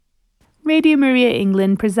Radio Maria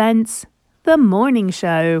England presents The Morning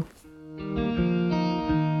Show.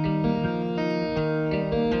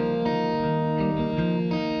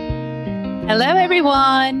 Hello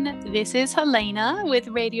everyone, this is Helena with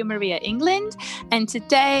Radio Maria England, and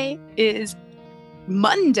today is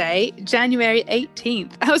Monday, January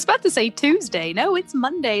 18th. I was about to say Tuesday. No, it's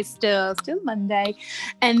Monday still Monday.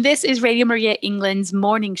 And this is Radio Maria England's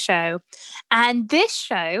morning show. And this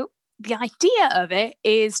show, the idea of it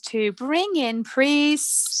is to bring in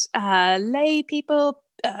priests, lay people,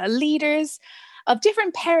 leaders of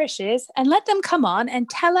different parishes and let them come on and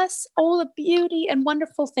tell us all the beauty and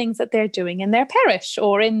wonderful things that they're doing in their parish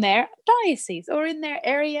or in their diocese or in their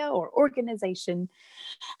area or organization.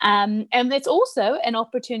 And it's also an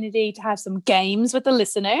opportunity to have some games with the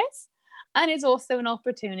listeners. And it's also an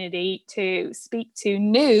opportunity to speak to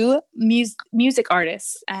new music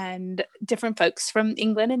artists and different folks from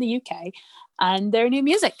England and the UK and their new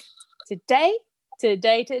music. Today,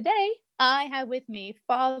 I have with me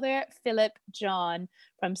Father Philip John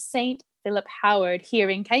from St. Philip Howard here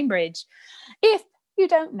in Cambridge. If you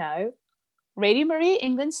don't know, Radio Maria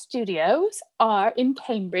England studios are in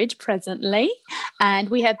Cambridge presently, and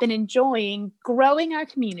we have been enjoying growing our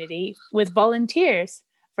community with volunteers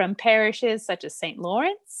from parishes such as St.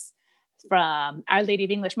 Lawrence, from Our Lady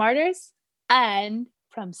of English Martyrs, and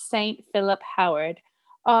from St. Philip Howard.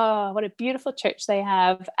 Oh, what a beautiful church they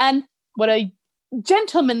have, and what a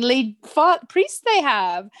gentlemanly priest they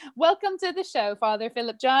have. Welcome to the show, Father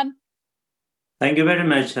Philip John. Thank you very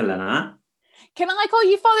much, Helena. Can I call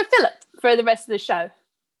you Father Philip for the rest of the show?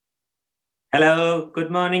 Hello, good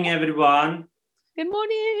morning, everyone. Good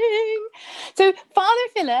morning. So, Father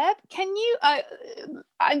Philip, can you?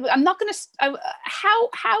 I'm not going to. How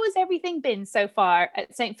has everything been so far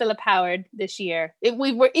at St. Philip Howard this year?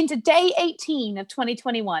 We were into day 18 of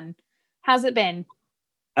 2021. How's it been?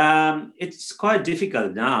 It's quite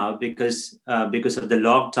difficult now because of the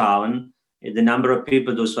lockdown. The number of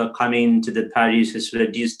people those who are coming to the parish is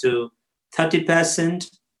reduced to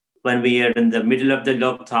 30%. When we are in the middle of the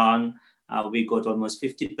lockdown, we got almost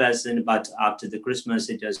 50%, but after the Christmas,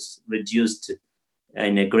 it has reduced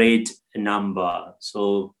in a great number.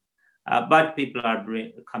 So, but people are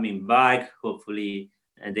coming back. Hopefully,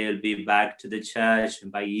 they'll be back to the church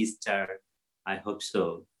by Easter. I hope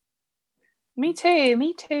so. Me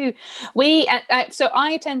too. So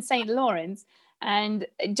I attend St. Lawrence, and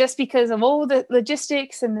just because of all the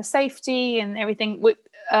logistics and the safety and everything,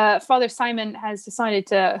 Father Simon has decided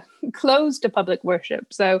to close to public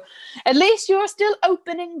worship. So at least you're still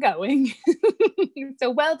open and going.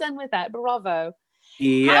 So well done with that. Bravo.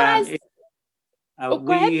 Yeah,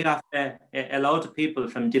 we have a lot of people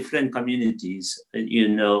from different communities.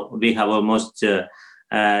 We have almost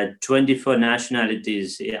 24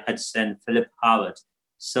 nationalities at St. Philip Howard.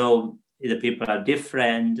 So the people are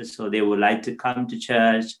different. So they would like to come to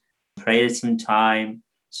church, pray some time.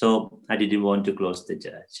 So I didn't want to close the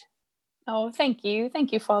church. Oh, thank you.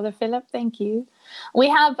 Thank you, Father Philip. Thank you. We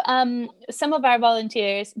have some of our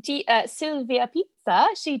volunteers. Sylvia Pizza,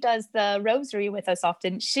 she does the rosary with us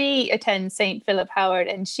often. She attends St. Philip Howard,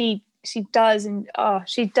 and she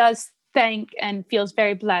does thank and feels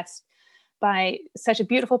very blessed by such a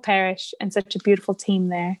beautiful parish and such a beautiful team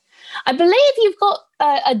there. I believe you've got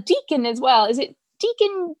a deacon as well. Is it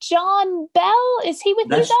Deacon John Bell? Is he with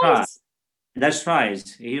you guys? Right. That's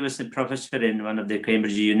right. He was a professor in one of the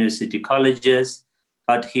Cambridge University colleges,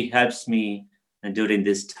 but he helps me during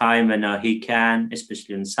this time when he can,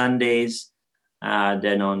 especially on Sundays,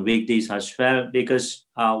 then on weekdays as well, because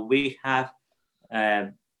we have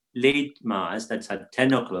late mass that's at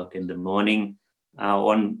 10 o'clock in the morning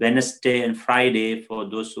on Wednesday and Friday for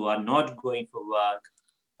those who are not going for work,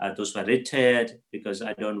 those who are retired, because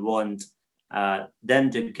I don't want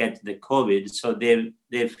them to get the COVID, so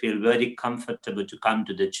they feel very comfortable to come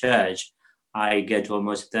to the church. I get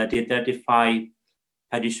almost 35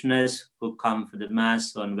 parishioners who come for the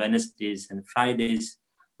Mass on Wednesdays and Fridays.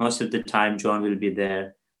 Most of the time, John will be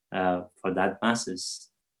there for that Masses.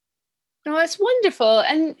 Oh, that's wonderful.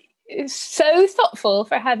 And it's so thoughtful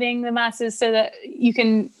for having the Masses so that you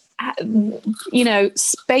can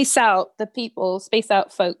space out the people, space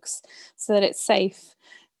out folks so that it's safe.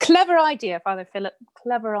 Clever idea, Father Philip.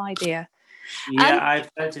 Clever idea. Yeah, I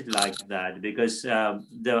felt it like that because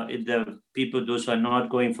the people, those who are not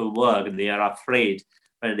going for work, they are afraid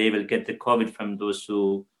that they will get the COVID from those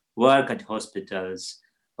who work at hospitals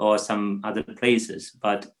or some other places.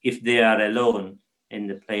 But if they are alone in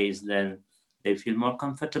the place, then they feel more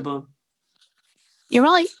comfortable. You're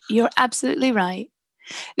right. You're absolutely right.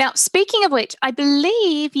 Now, speaking of which, I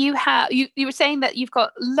believe you were saying that you've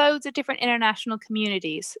got loads of different international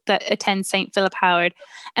communities that attend St. Philip Howard.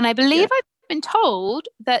 And I believe I've been told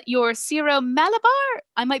that you're Syro-Malabar.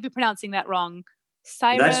 I might be pronouncing that wrong.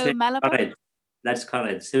 Syro-Malabar? That's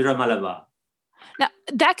correct. Syro-Malabar. Now,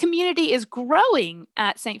 that community is growing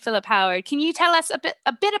at St. Philip Howard. Can you tell us a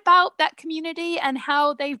bit about that community and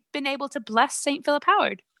how they've been able to bless St. Philip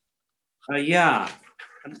Howard? Yeah.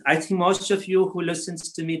 I think most of you who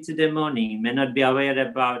listens to me today morning may not be aware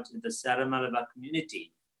about the Syro-Malabar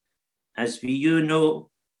community. As you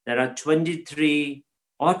know, there are 23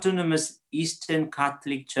 autonomous Eastern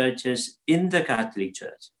Catholic churches in the Catholic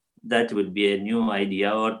Church. That would be a new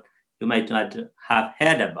idea, or you might not have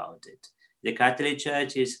heard about it. The Catholic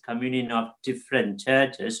Church is a communion of different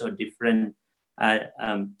churches or different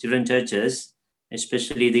churches,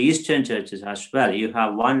 especially the Eastern churches as well. You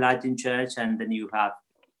have one Latin church, and then you have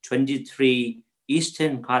 23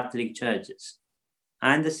 Eastern Catholic churches.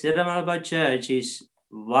 And the Syro-Malabar Church is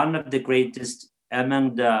one of the greatest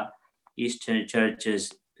among the Eastern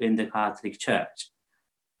churches in the Catholic Church.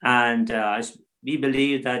 And we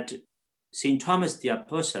believe that St. Thomas the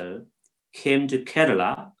Apostle came to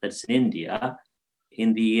Kerala, that's in India,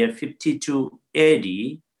 in the year 52 AD,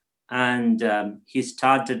 and he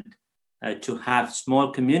started to have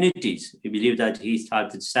small communities. We believe that he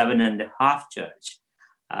started 7.5 church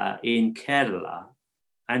in Kerala.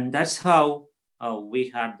 And that's how we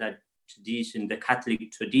had that tradition, the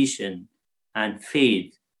Catholic tradition and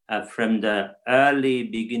faith from the early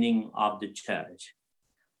beginning of the church.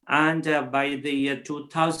 And by the year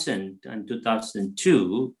 2000 and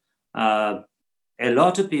 2002, a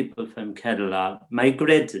lot of people from Kerala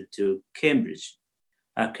migrated to Cambridge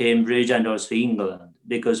and also England,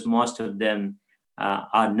 because most of them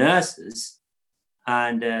are nurses.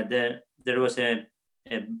 And there was a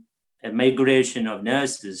migration of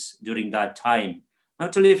nurses during that time,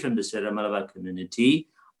 not only from the Syro-Malabar community,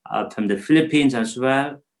 from the Philippines as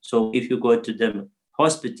well. So if you go to the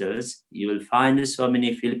hospitals, you will find so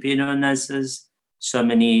many Filipino nurses, so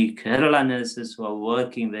many Kerala nurses who are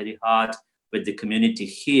working very hard with the community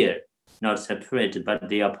here, not separated, but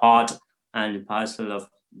they are part and parcel of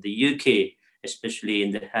the UK, especially in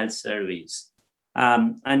the health service.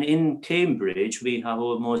 And in Cambridge, we have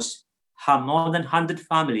more than 100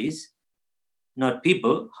 families, not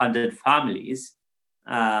people, 100 families,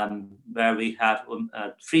 where we have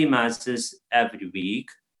 3 masses every week,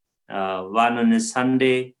 one on a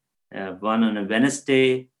Sunday, one on a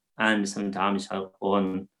Wednesday, and sometimes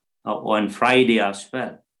on Friday as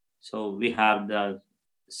well. So we have the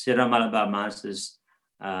Syro-Malabar masses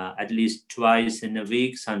at least twice in a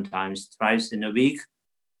week, sometimes thrice in a week.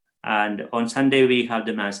 And on Sunday, we have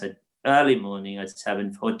the mass at early morning at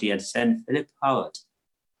 7:40 at St. Philip Howard.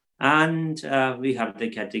 And we have the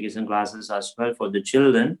catechism classes as well for the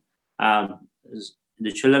children.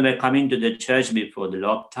 The children were coming to the church before the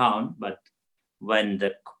lockdown, but when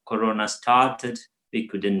the corona started, we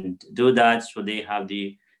couldn't do that. So they have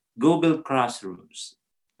the Google Classrooms,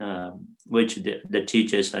 which the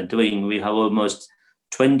teachers are doing. We have almost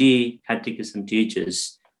 20 catechism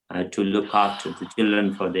teachers to look after the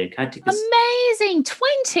children for their catechism. Amazing,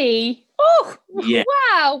 20! Oh, yeah.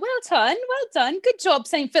 Wow, well done. Good job,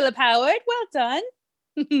 St. Philip Howard, well done.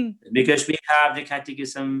 Because we have the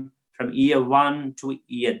catechism from year 1 to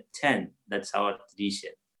year 10. That's our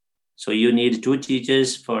tradition. So you need 2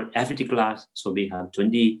 teachers for every class. So we have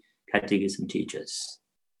 20 catechism teachers.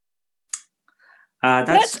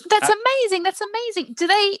 That's amazing. That's amazing. Do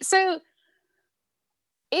they? So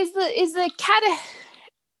is there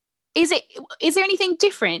anything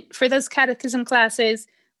different for those catechism classes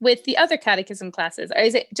with the other catechism classes? Or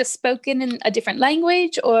is it just spoken in a different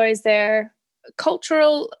language, or is there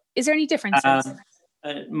any differences?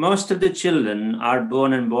 Most of the children are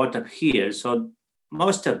born and brought up here. So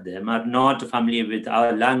most of them are not familiar with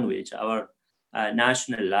our language, our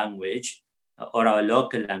national language, or our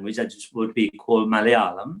local language, that is what we call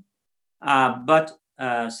Malayalam. But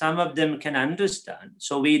some of them can understand.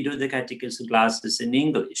 So we do the catechism classes in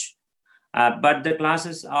English. But the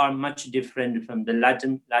classes are much different from the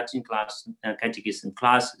Latin class, catechism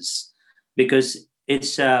classes, because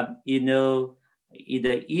it's,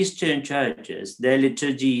 either Eastern churches, their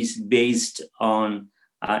liturgy is based on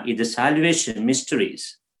either salvation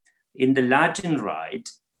mysteries. In the Latin Rite,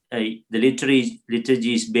 the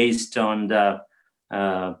liturgy is based on the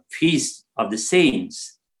feast of the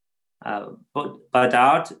saints. But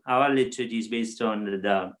our liturgy is based on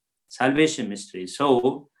the salvation mystery.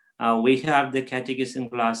 So we have the catechism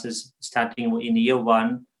classes starting in year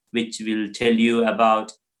 1, which will tell you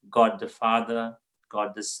about God the Father,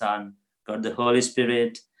 God the Son, got the Holy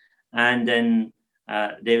Spirit, and then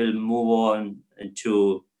they will move on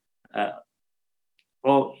to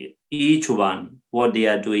each one, what they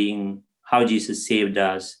are doing, how Jesus saved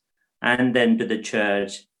us, and then to the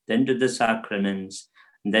church, then to the sacraments,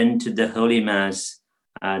 then to the Holy Mass,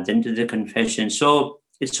 then to the confession. So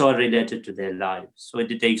it's all related to their lives. So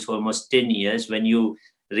it takes almost 10 years. When you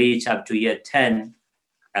reach up to year 10,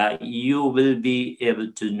 you will be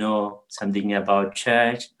able to know something about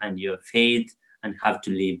church and your faith and how to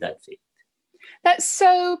live that faith. That's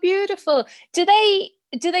so beautiful. Do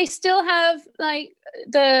they still have like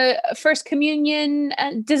the first communion?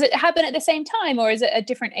 And does it happen at the same time, or is it at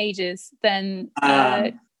different ages than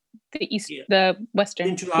the Western?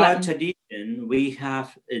 Into our tradition, we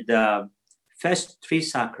have the first three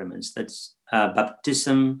sacraments. That's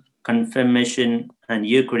baptism, confirmation, and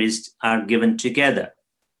Eucharist are given together.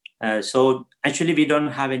 So actually, we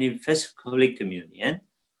don't have any first Holy Communion,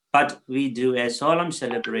 but we do a solemn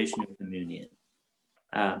celebration of communion.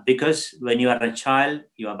 Because when you are a child,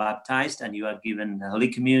 you are baptized and you are given the Holy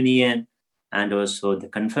Communion and also the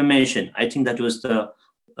confirmation. I think that was the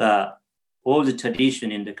old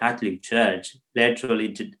tradition in the Catholic Church.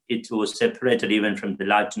 Laterally, it was separated even from the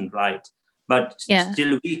Latin Rite. But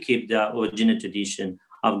still, we keep the original tradition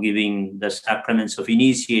of giving the sacraments of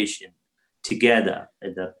initiation together,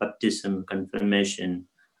 the baptism, confirmation,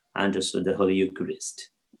 and also the Holy Eucharist.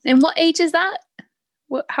 And what age is that?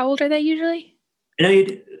 How old are they usually?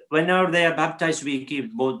 Whenever they are baptized, we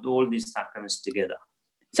give all these sacraments together.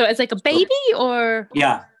 So it's like a baby, or?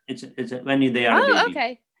 Yeah, it's when they are a baby.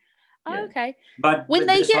 Okay. Yeah. Okay. But when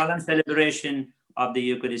the solemn celebration of the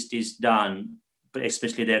Eucharist is done,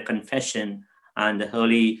 especially their confession, and the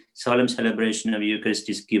holy solemn celebration of Eucharist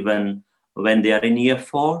is given when they are in year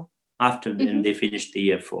 4, after then they finish the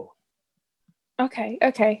year 4. Okay.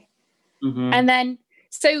 Mm-hmm. And then,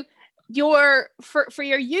 so for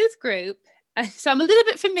your youth group, so I'm a little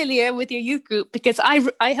bit familiar with your youth group because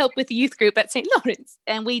I help with the youth group at St. Lawrence,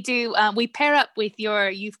 and we we pair up with your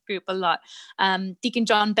youth group a lot. Deacon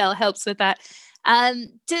John Bell helps with that.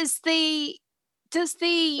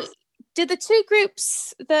 Do the two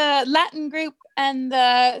groups, the Latin group and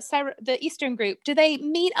the Eastern group, do they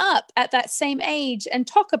meet up at that same age and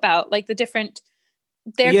talk about like the different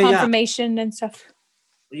confirmation and stuff?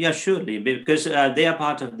 Yeah, surely, because they are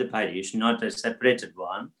part of the parish, not a separated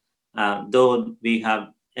one. Though we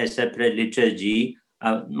have a separate liturgy,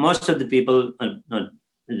 most of the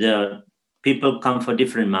people come for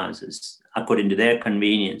different masses according to their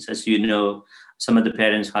convenience. As you know, some of the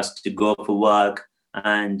parents has to go for work,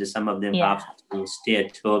 and some of them have to stay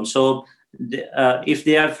at home. So if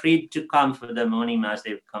they are free to come for the morning mass,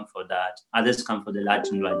 they come for that. Others come for the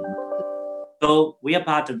Latin Rite. So we are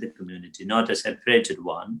part of the community, not a separated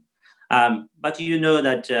one. But you know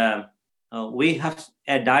that we have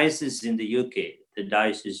a diocese in the UK, the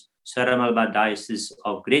diocese, Surrey Malabar Diocese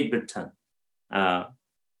of Great Britain. I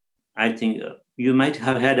think you might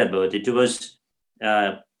have heard about it. It was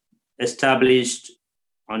established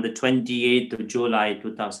on the 28th of July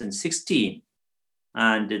 2016,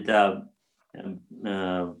 and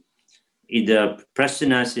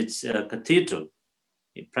Preston has its cathedral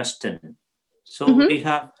in Preston. So we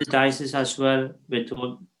have the diocese as well. With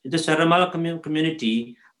the Surrey Malabar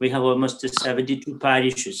community, we have almost 72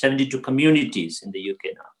 parishes, 72 communities in the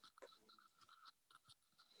UK now.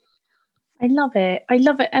 I love it.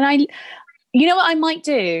 And you know what I might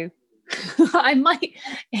do? I might,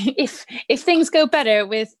 if things go better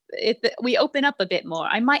if we open up a bit more,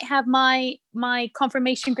 I might have my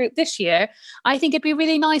confirmation group this year. I think it'd be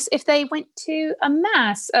really nice if they went to a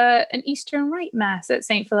mass, an Eastern Rite mass at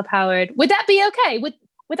St. Philip Howard. Would that be okay? Would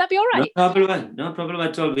that be all right? No problem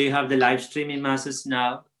at all. We have the live streaming masses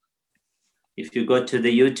now. If you go to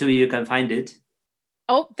the YouTube, you can find it.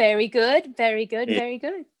 Oh, very good.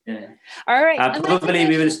 Yeah. All right. Probably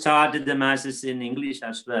we will start the masses in English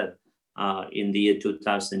as well. In the year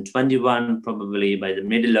 2021, probably by the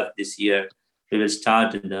middle of this year, we will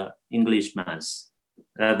start in the English mass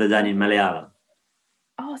rather than in Malayalam.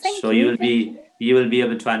 Oh, thank you. So you will be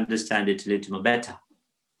able to understand it a little more better.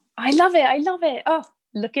 I love it. Oh,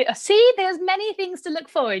 there's many things to look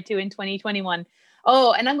forward to in 2021.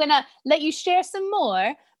 Oh, and I'm going to let you share some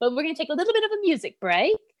more, but we're going to take a little bit of a music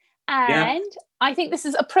break. And I think this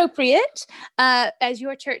is appropriate as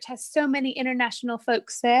your church has so many international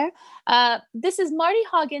folks there. This is Marty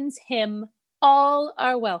Hoggins' hymn, All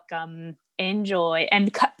Are Welcome. Enjoy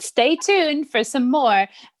and stay tuned for some more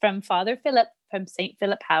from Father Philip from St.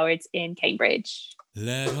 Philip Howard's in Cambridge.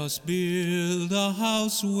 Let us build a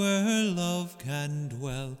house where love can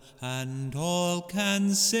dwell and all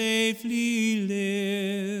can safely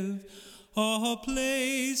live. a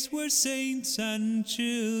place where saints and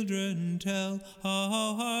children tell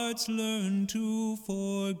how hearts learn to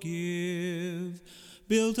forgive.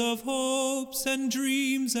 Built of hopes and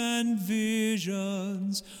dreams and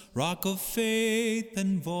visions, rock of faith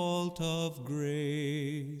and vault of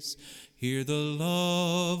grace. Here the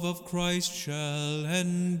love of Christ shall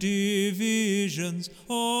end divisions.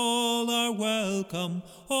 All are welcome,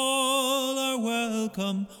 all are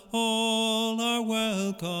welcome, all are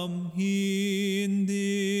welcome in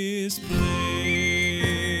this place.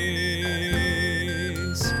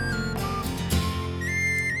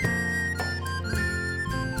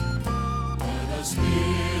 Let us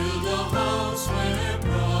build a house where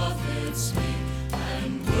prophets speak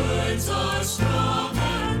and words are strong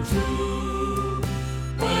and true,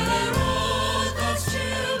 where all God's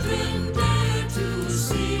children dare to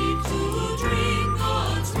seek to drink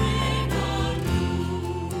God's rain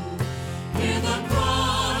anew. Here the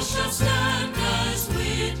cross shall stand as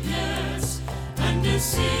witness and a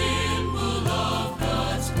symbol of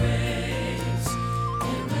God's grace.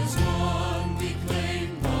 Here as one we claim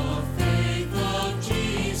the faith of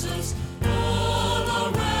Jesus. All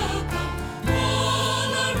are welcome,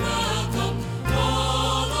 all are welcome,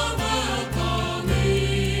 all are welcome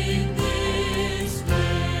in this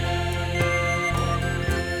place.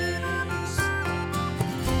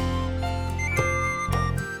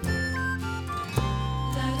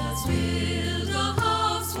 Let us build a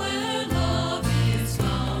house where love is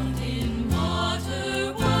found in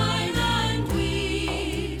water, wine, and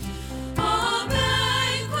wheat. A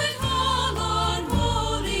banquet hall on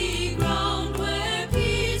holy ground where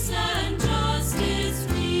peace and justice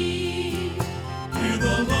meet. Here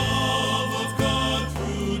the love of God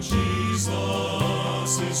through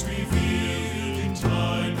Jesus is revealed in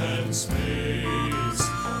time and space.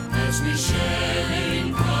 As we share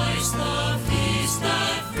in Christ the feast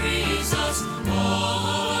that frees us, all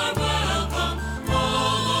are welcome,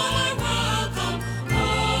 all are welcome,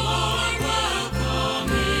 all are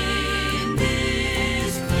welcome in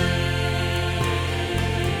this place.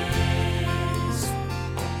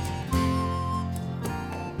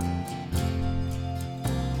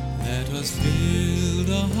 Let us build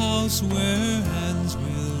a house where hands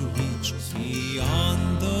will reach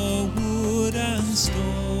beyond the wood and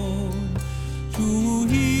stone, to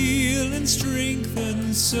heal and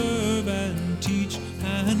strengthen, serve and teach,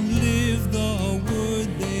 and live the word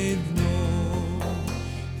they've known.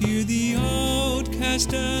 Here the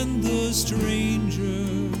outcast and the stranger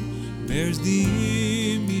bears the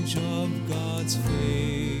image of God's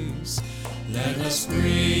face. Let us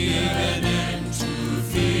bring an end to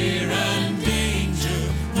fear and danger.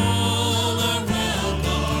 All are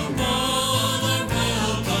welcome, all are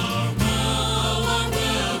welcome, all are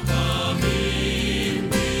welcome in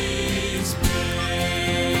this place.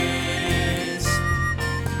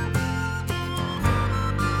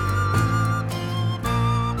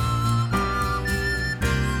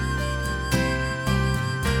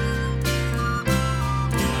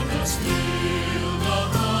 Let us build a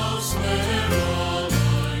house where all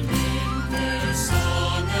are named, where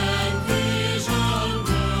song and vision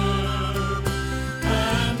were,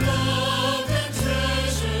 and love and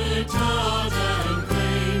treasure taught and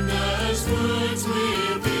claimed as words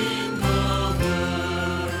within the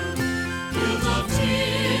word. Guilt of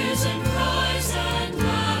tears and cries and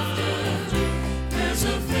laughter, prayers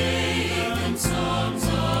of faith and songs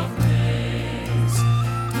of praise.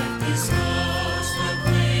 Let this house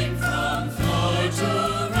proclaim from floor to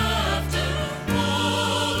rafter,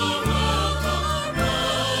 all are welcome,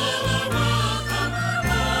 all are welcome,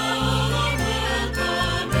 all are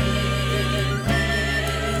welcome in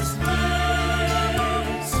this place.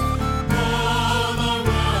 All are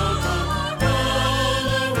welcome, all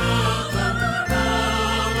are welcome,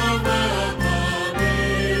 all are welcome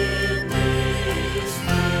in this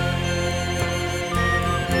place.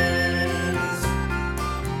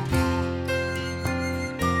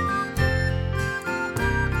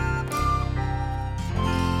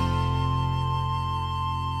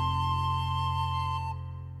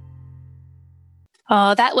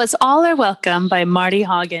 Oh, that was All Are Welcome by Marty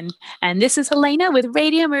Hagen. And this is Helena with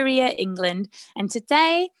Radio Maria England. And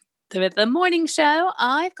today, with the morning show,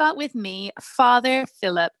 I've got with me Father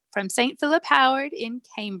Philip from St. Philip Howard in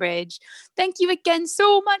Cambridge. Thank you again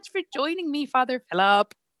so much for joining me, Father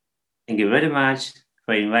Philip. Thank you very much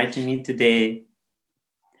for inviting me today.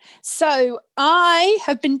 So I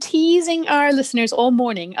have been teasing our listeners all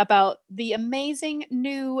morning about the amazing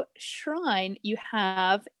new shrine you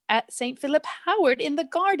have at St. Philip Howard in the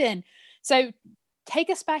garden. So take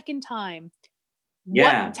us back in time.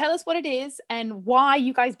 Yeah. Tell us what it is and why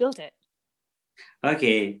you guys built it.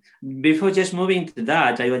 Okay. Before just moving to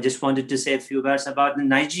that, I just wanted to say a few words about the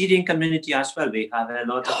Nigerian community as well. We have a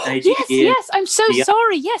lot of Yes, Nigerian. yes. I'm so Yeah.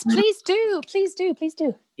 sorry. Yes, please do. Please do. Please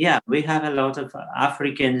do. Yeah, we have a lot of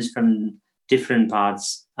Africans from different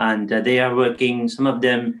parts, and they are working, some of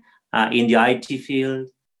them in the IT field,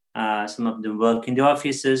 some of them work in the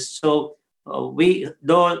offices. So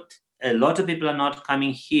though a lot of people are not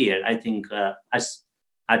coming here, I think as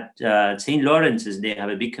at St. Lawrence's, they have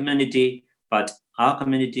a big community, but our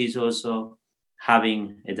community is also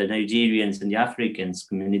having the Nigerians and the Africans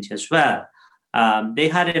community as well. They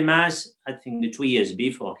had a mass, I think, 2 years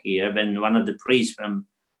before here when one of the priests from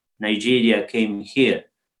Nigeria came here.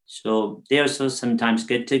 So they also sometimes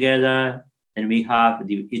get together, and we have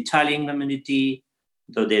the Italian community,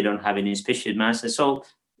 though they don't have any special masses. So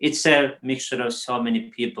it's a mixture of so many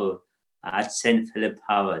people at St. Philip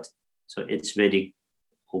Howard. So it's very,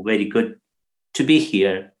 very good to be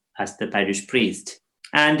here as the parish priest.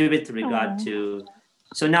 And with regard to,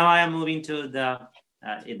 so now I am moving to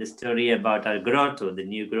the story about our grotto, the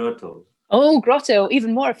new grotto. Oh, grotto,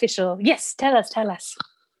 even more official. Yes, tell us.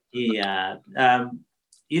 Yeah.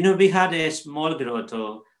 We had a small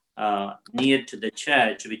grotto near to the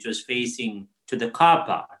church, which was facing to the car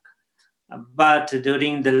park. But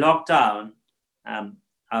during the lockdown,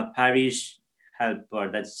 our parish helper,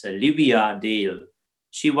 that's Livia Dale,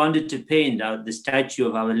 she wanted to paint out the statue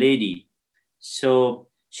of Our Lady. So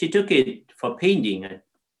she took it for painting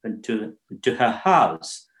to her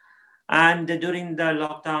house. And during the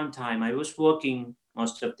lockdown time, I was working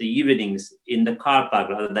most of the evenings in the car park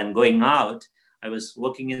rather than going out. I was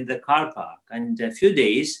working in the car park. And a few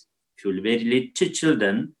days, few very little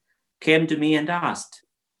children came to me and asked,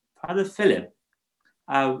 Father Philip,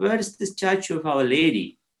 where is the statue of Our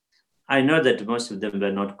Lady? I know that most of them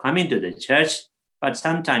were not coming to the church, but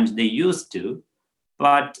sometimes they used to.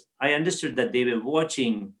 But I understood that they were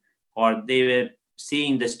watching, or they were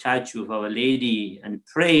seeing the statue of Our Lady and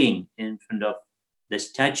praying in front of the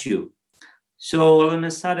statue. So all of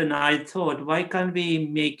a sudden I thought, why can't we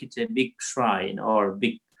make it a big shrine or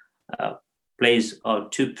big place or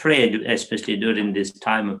to pray, especially during this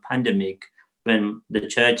time of pandemic when the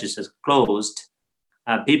churches are closed?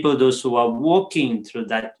 People, those who are walking through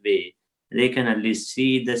that way, they can at least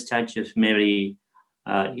see the statue of Mary,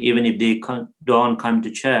 even if they don't come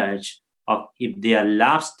to church, or if they are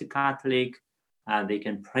lapsed Catholic, they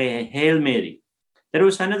can pray a Hail Mary. There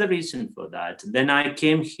was another reason for that. When I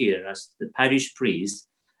came here as the parish priest,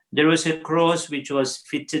 there was a cross which was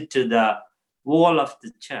fitted to the wall of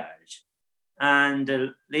the church.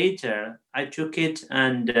 And later I took it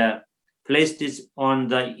and placed it on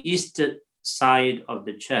the east side of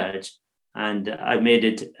the church, and I made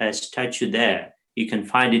it a statue there. You can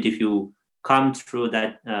find it if you come through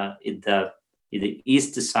that in the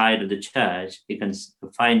east side of the church. You can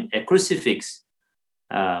find a crucifix.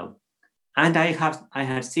 And I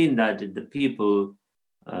had seen that the people,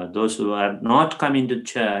 those who are not coming to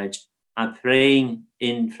church, are praying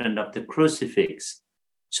in front of the crucifix.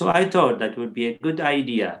 So I thought that would be a good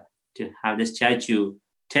idea to have the statue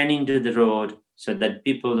turning to the road so that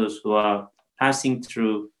people, those who are passing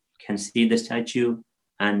through, can see the statue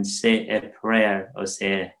and say a prayer or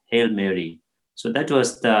say a Hail Mary. So that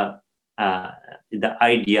was the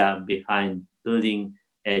idea behind building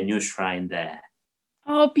a new shrine there.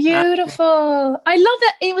 Oh, beautiful. I love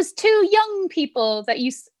that it was two young people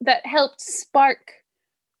that helped spark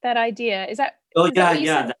that idea. Is that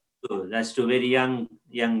that's true. That's two very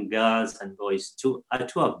young girls and boys, two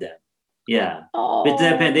of them. Yeah. Oh.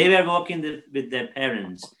 They were walking with their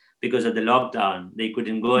parents because of the lockdown. They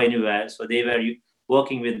couldn't go anywhere, so they were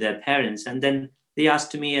walking with their parents, and then they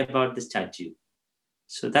asked me about the statue.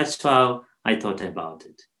 So that's how I thought about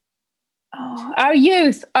it. Oh, our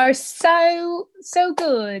youth are so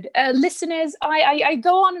good. Listeners, I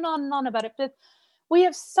go on and on about it, but we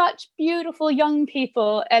have such beautiful young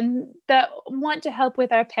people and that want to help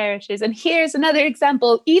with our parishes. And here's another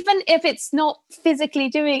example, even if it's not physically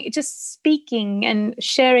doing it, just speaking and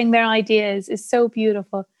sharing their ideas is so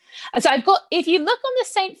beautiful. So if you look on the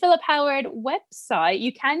St. Philip Howard website,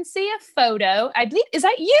 you can see a photo. I believe, is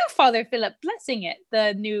that you, Father Philip, blessing it,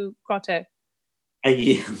 the new grotto?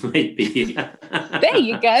 Yeah, might be. There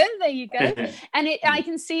you go. And I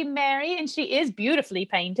can see Mary, and she is beautifully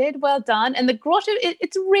painted. Well done. And the grotto,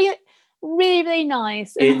 it's really, really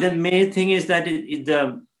nice. The main thing is that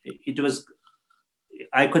it was,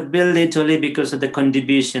 I could build it only because of the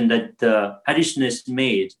contribution that the parishioners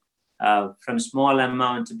made from small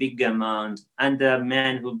amount to big amount. And the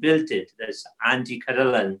man who built it, that's Auntie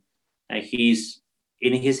Caroline, he's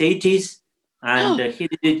in his 80s. And he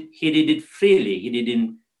did it freely. He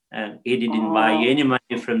didn't He didn't buy any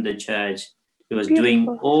money from the church. He was Beautiful. doing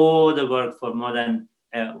all the work for more than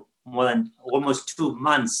almost 2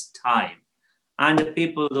 months' time. And the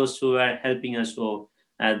people, those who were helping us, so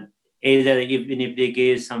either even if they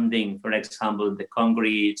gave something, for example, the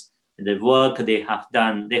concrete, the work they have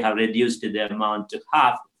done, they have reduced the amount to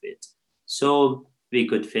half of it. So we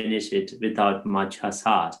could finish it without much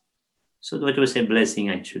hazard. So that was a blessing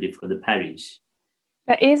actually for the parish.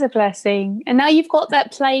 That is a blessing. And now you've got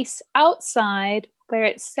that place outside where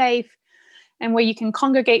it's safe and where you can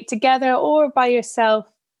congregate together or by yourself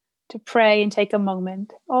to pray and take a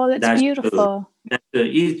moment. Oh, that's beautiful.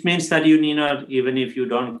 It means that you need not, even if you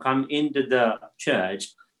don't come into the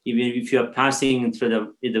church, even if you're passing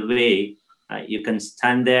through the way, you can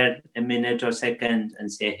stand there a minute or second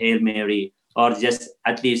and say, Hail Mary, or just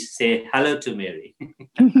at least say hello to Mary.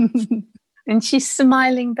 And she's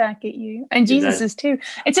smiling back at you. And Jesus is too.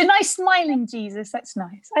 It's a nice smiling Jesus. That's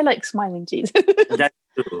nice. I like smiling Jesus. That's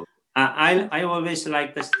true. I always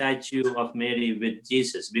like the statue of Mary with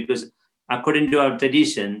Jesus, because according to our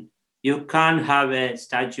tradition, you can't have a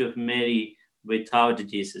statue of Mary without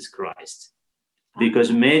Jesus Christ.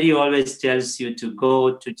 Because Mary always tells you to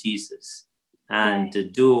go to Jesus and to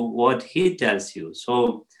do what he tells you.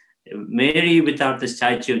 So Mary without the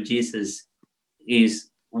statue of Jesus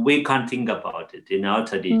we can't think about it in our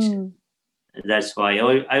tradition. That's why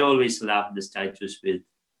I always love the statues with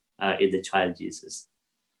the child Jesus.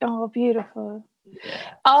 Oh, beautiful.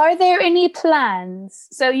 Yeah. Are there any plans?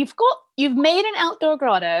 So you've made an outdoor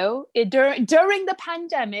grotto during the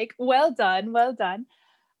pandemic. Well done, well done.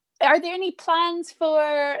 Are there any plans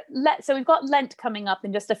for so we've got Lent coming up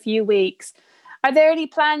in just a few weeks. Are there any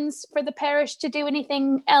plans for the parish to do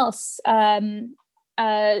anything else outreach?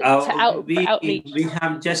 We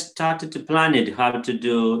have just started to plan it, how to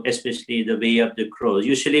do, especially the Way of the Cross.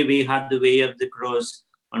 Usually we have the Way of the Cross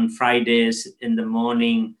on Fridays in the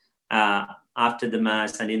morning after the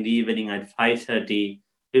Mass, and in the evening at 5:30.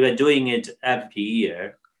 We were doing it every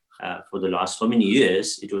year for the last so many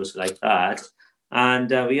years. It was like that. And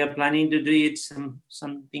we are planning to do it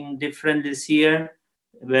something different this year,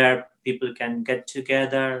 where people can get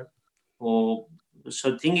together.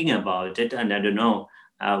 So thinking about it, and I don't know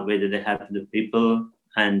whether they have the people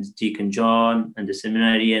and Deacon John and the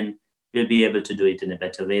seminarian will be able to do it in a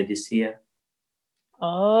better way this year.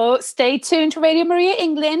 Oh, stay tuned to Radio Maria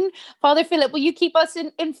England. Father Philip, will you keep us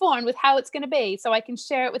informed with how it's going to be so I can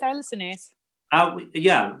share it with our listeners?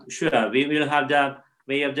 Yeah, sure. We will have the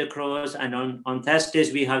Way of the Cross, and on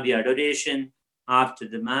Thursdays we have the adoration after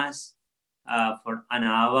the Mass for an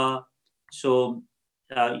hour. So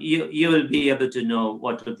you will be able to know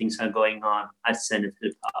what things are going on at St.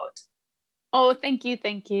 Philip Out. Oh, thank you.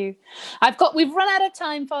 We've run out of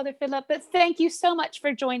time, Father Philip, but thank you so much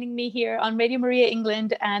for joining me here on Radio Maria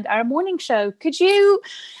England and our morning show. Could you,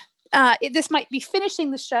 this might be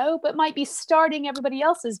finishing the show, but might be starting everybody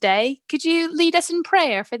else's day. Could you lead us in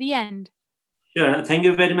prayer for the end? Sure. Thank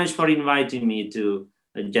you very much for inviting me to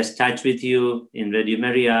just touch with you in Radio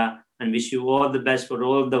Maria, and wish you all the best for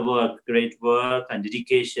all the work, great work and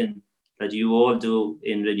dedication that you all do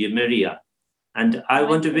in Radio Maria. And I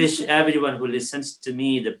want to wish everyone who listens to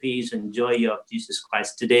me the peace and joy of Jesus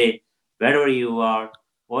Christ today, wherever you are,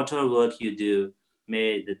 whatever work you do,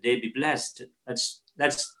 may the day be blessed.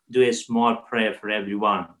 Let's do a small prayer for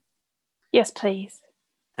everyone. Yes, please.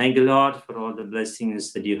 Thank you, Lord, for all the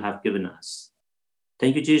blessings that you have given us.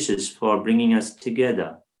 Thank you, Jesus, for bringing us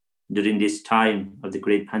together during this time of the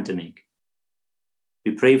great pandemic.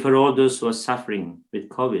 We pray for all those who are suffering with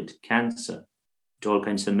COVID, cancer, all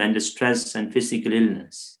kinds of mental stress and physical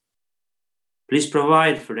illness. Please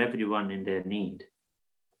provide for everyone in their need.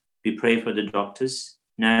 We pray for the doctors,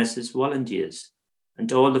 nurses, volunteers,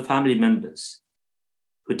 and all the family members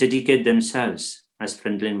who dedicate themselves as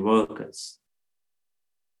frontline workers.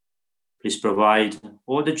 Please provide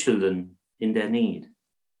all the children in their need.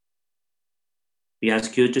 We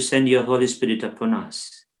ask you to send your Holy Spirit upon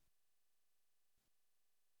us.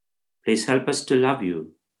 Please help us to love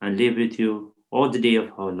you and live with you all the day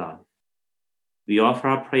of our life. We offer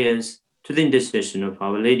our prayers to the intercession of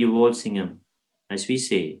Our Lady of Walsingham as we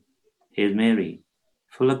say, Hail Mary,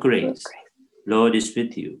 full of grace, Lord is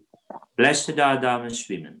with you. Blessed art thou amongst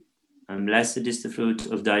women, and blessed is the fruit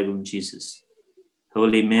of thy womb, Jesus.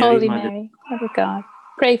 Holy Mary, Mother of God,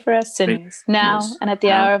 pray for us sinners, now and at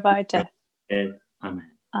the hour of our death.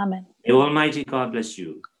 Amen. Amen. May Almighty God bless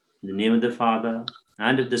you. In the name of the Father,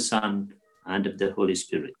 and of the Son, and of the Holy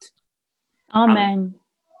Spirit. Amen.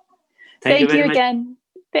 Thank you again.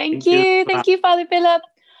 Thank you. Thank you, Father Philip.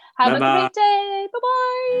 Have a great day.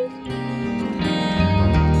 Bye-bye.